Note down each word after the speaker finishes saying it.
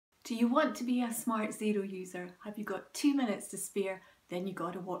Do you want to be a smart Xero user? Have you got 2 minutes to spare? Then you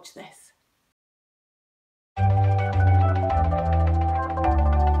got to watch this.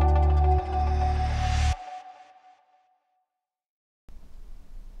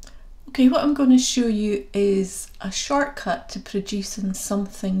 Okay, what I'm going to show you is a shortcut to producing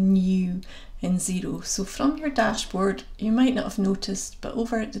something new in Xero. So from your dashboard, you might not have noticed, but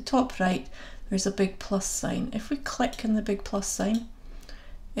over at the top right, there's a big plus sign. If we click on the big plus sign,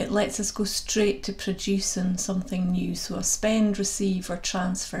 it lets us go straight to producing something new. So a spend, receive or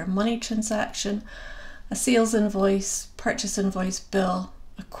transfer money transaction, a sales invoice, purchase invoice, bill,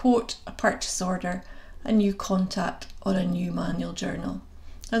 a quote, a purchase order, a new contact or a new manual journal.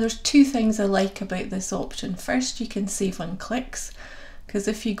 Now there's two things I like about this option. First, you can save on clicks, because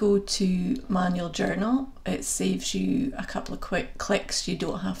if you go to manual journal, it saves you a couple of quick clicks. You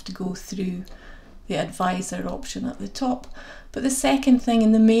don't have to go through the advisor option at the top. But the second thing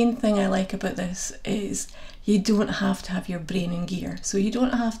and the main thing I like about this is you don't have to have your brain in gear. So you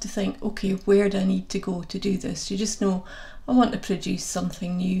don't have to think, okay, where do I need to go to do this? You just know, I want to produce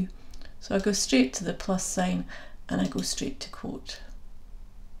something new. So I go straight to the plus sign and I go straight to quote.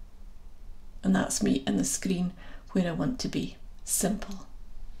 And that's me in the screen where I want to be. Simple.